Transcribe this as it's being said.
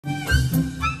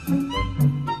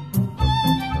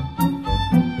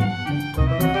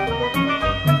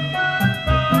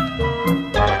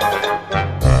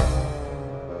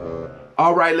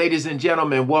All right, ladies and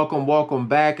gentlemen, welcome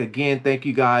back again. Thank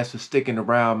you guys for sticking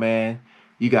around, man.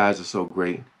 You guys are so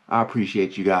great. I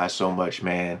appreciate you guys so much,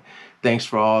 man. Thanks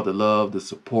for all the love, the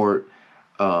support,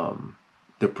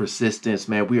 the persistence,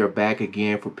 man. We are back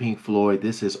again for Pink Floyd.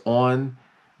 This is On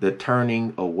the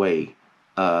Turning Away.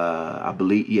 I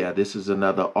believe, yeah, this is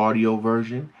another audio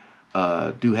version.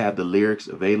 Do have the lyrics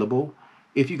available.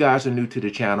 If you guys are new to the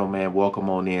channel, man, welcome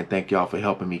on in. Thank y'all for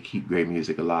helping me keep great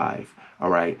music alive. All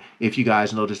right. If you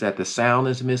guys notice that the sound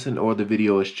is missing or the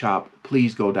video is chopped,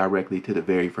 please go directly to the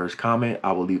very first comment.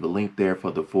 I will leave a link there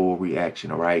for the full reaction.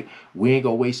 All right. We ain't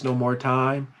gonna waste no more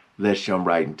time. Let's jump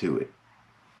right into it.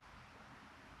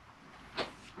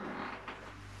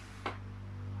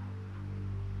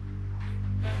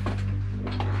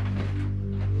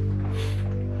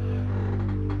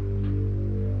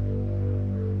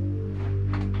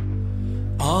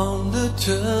 On the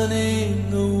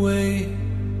turning away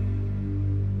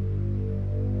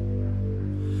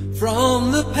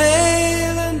from the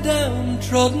pale and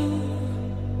downtrodden,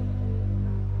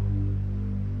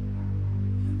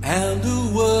 and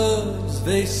the words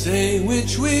they say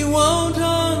which we won't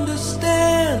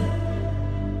understand.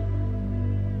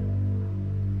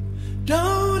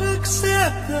 Don't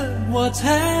accept that what's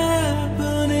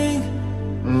happening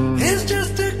is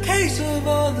just a case of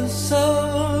all the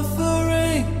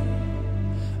suffering,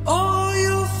 or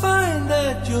you'll find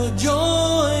that you're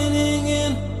joining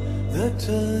in the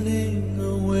turning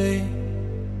away.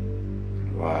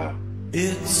 Wow.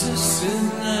 It's a sin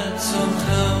that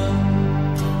somehow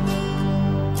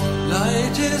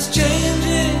light is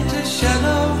changing to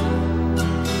shadow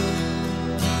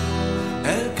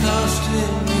and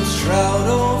casting its shroud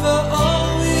over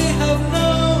all we have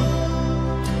known.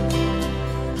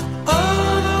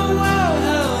 Oh, the world,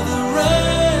 how the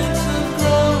ranks have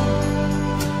grown,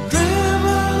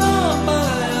 driven on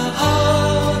by a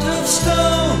heart of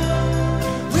stone.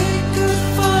 We could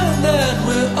find that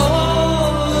we're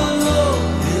all alone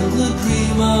in the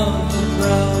dream of the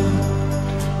brown.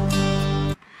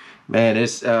 Man,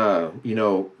 it's you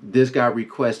know, this got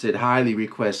requested, highly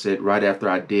requested, right after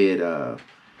I did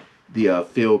the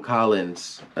Phil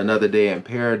Collins Another Day in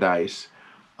Paradise.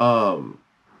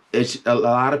 It's a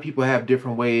lot of people have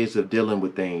different ways of dealing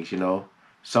with things, you know.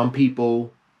 Some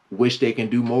people wish they can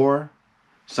do more.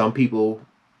 Some people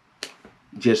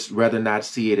just rather not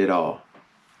see it at all.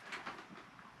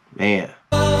 Man.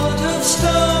 Out of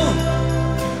stone,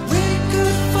 we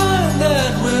could find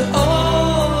that we're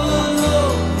all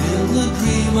alone in the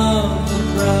dream of the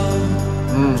brown.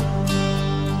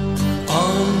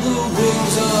 On the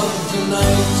wings of the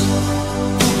night,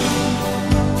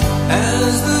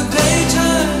 as the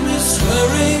daytime is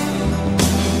swirling,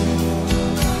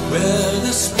 where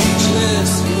the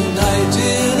speechless unite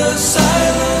in a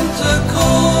silent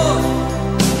accord,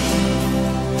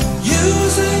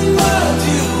 using words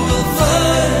you will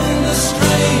find the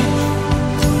strange,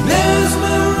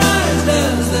 mesmerized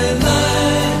as they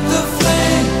light the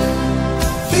flame.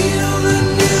 Feel the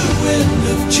new wind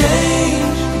of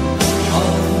change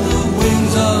on the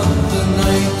wings of the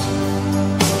night.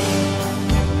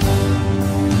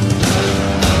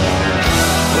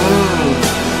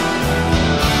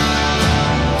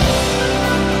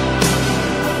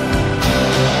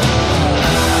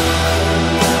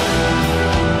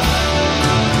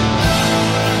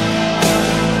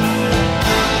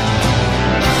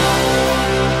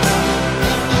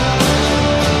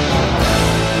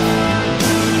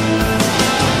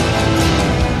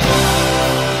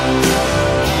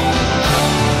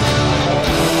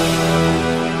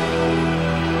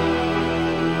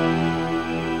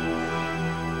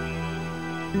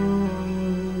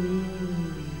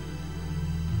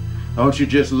 Don't you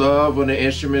just love when the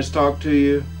instruments talk to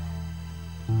you?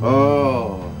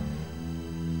 Oh.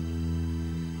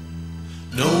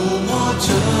 No more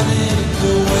turning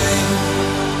away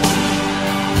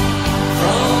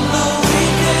from the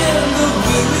weak and the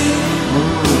weary.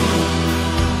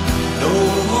 No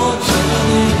more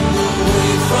turning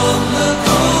away from the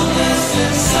coldness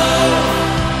inside.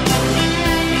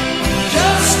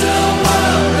 Just a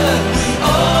world that we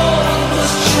all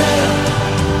must share.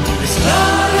 It's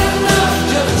not enough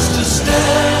just to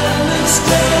stand and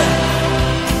stare.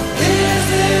 Is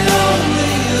it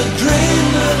only a dream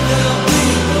that there'll be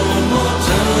no more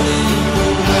turning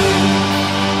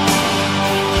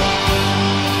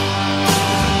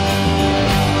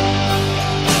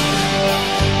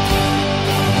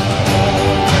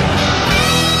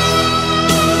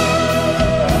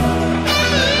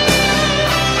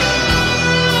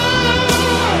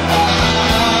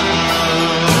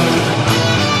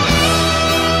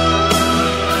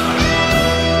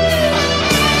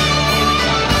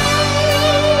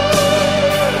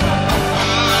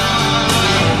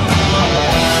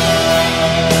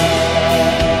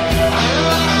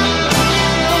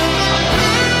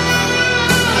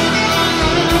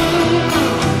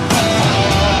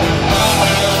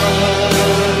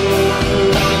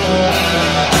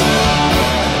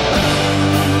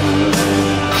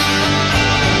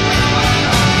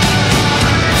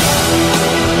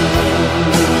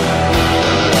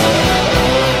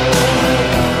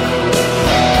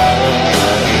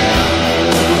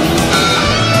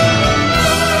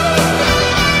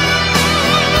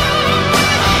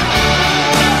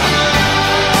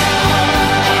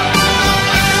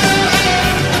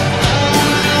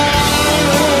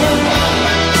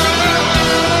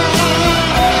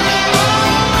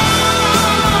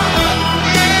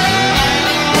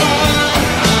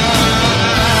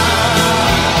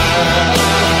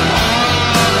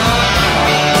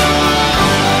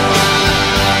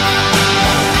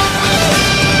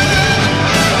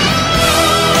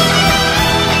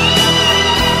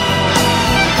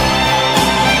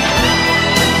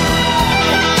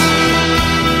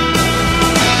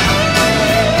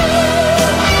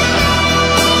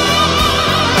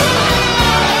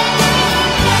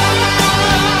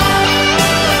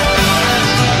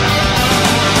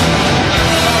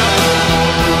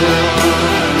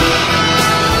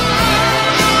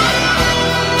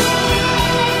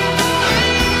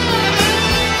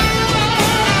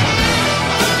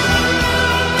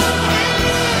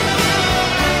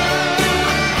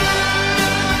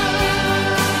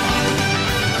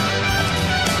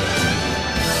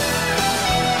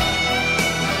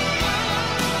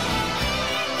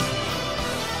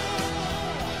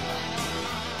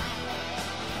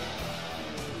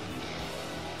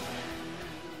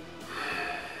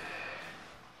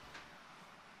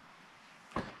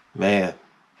Man,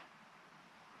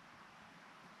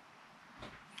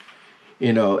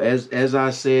 you know, as I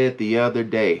said the other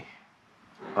day,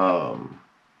 um,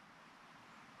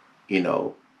 you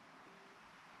know,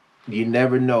 you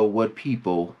never know what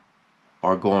people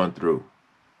are going through,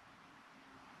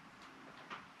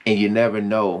 and you never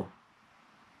know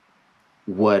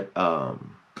what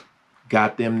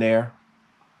got them there,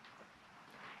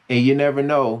 and you never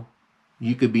know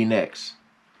you could be next.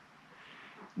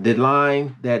 The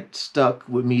line that stuck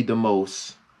with me the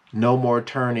most: no more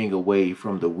turning away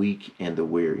from the weak and the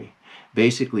weary.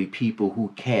 Basically, people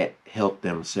who can't help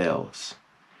themselves.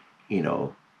 You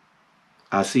know,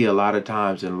 I see a lot of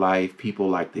times in life, people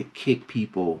like to kick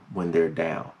people when they're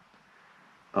down.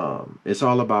 It's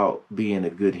all about being a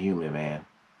good human, man,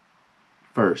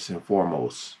 first and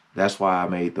foremost. That's why I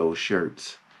made those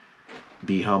shirts.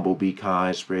 Be humble, be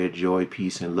kind, spread joy,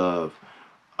 peace, and love.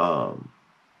 Um,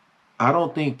 I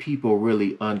don't think people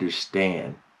really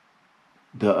understand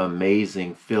the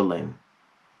amazing feeling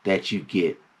that you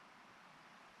get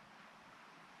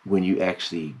when you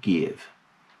actually give,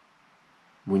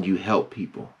 when you help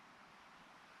people.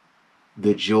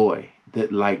 The joy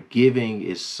that, like, giving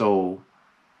is so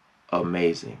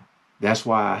amazing. That's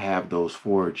why I have those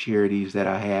four charities that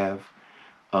I have.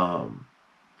 Um,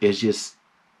 it's just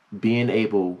being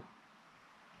able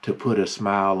to put a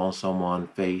smile on someone's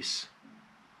face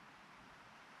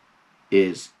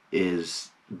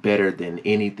is better than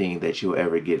anything that you'll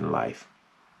ever get in life,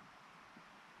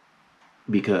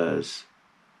 because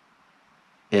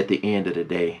at the end of the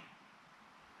day,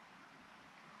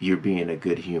 you're being a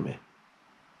good human.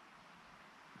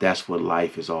 That's what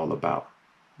life is all about.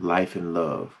 Life and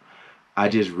love. I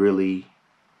just really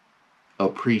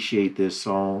appreciate this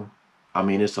song. I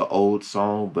mean, it's an old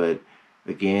song, but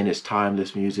again, it's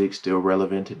timeless music, still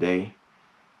relevant today.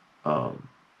 Um,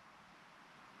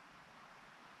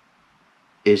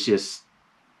 it's just,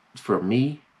 for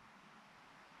me,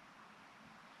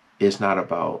 it's not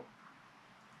about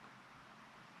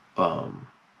um,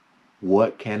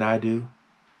 what can I do.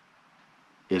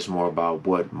 It's more about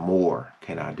what more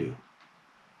can I do.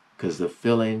 Because the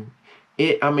feeling,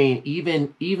 I mean,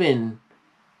 even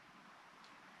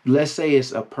let's say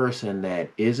it's a person that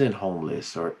isn't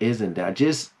homeless or isn't down,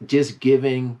 just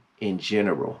giving in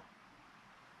general,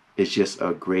 it's just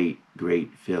a great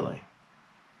feeling.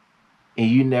 And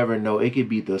you never know, it could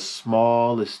be the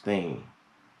smallest thing.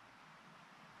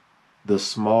 The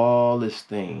smallest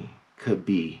thing could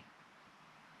be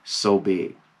so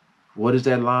big. What is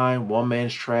that line? One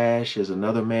man's trash is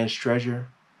another man's treasure.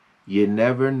 You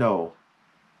never know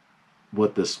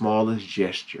what the smallest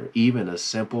gesture, even a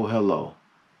simple hello,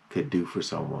 could do for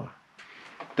someone.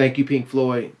 Thank you, Pink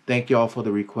Floyd. Thank y'all for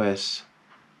the requests.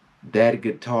 That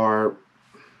guitar,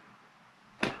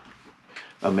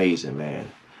 amazing,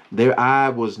 man. There, I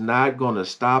was not gonna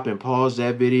stop and pause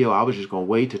that video. I was just gonna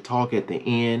wait to talk at the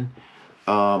end.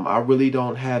 I really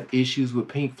don't have issues with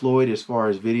Pink Floyd as far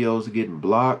as videos getting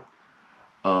blocked.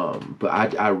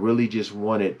 But I really just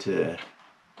wanted to,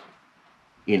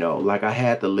 you know, like, I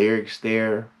had the lyrics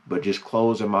there, but just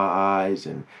closing my eyes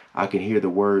and I can hear the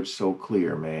words so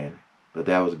clear, man. But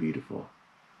that was beautiful.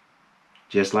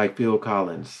 Just like Phil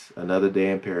Collins, Another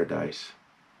Day in Paradise.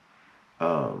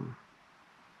 Um,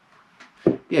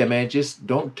 yeah, man, just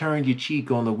don't turn your cheek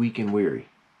on the weak and weary.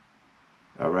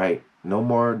 All right? No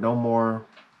more, no more.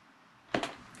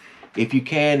 If you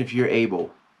can, if you're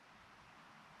able,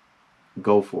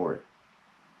 go for it.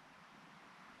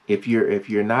 If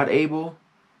you're not able,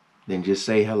 then just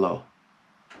say hello.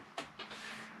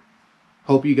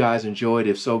 Hope you guys enjoyed.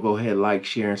 If so, go ahead, like,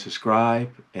 share, and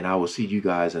subscribe. And I will see you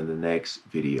guys in the next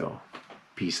video.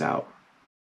 Peace out.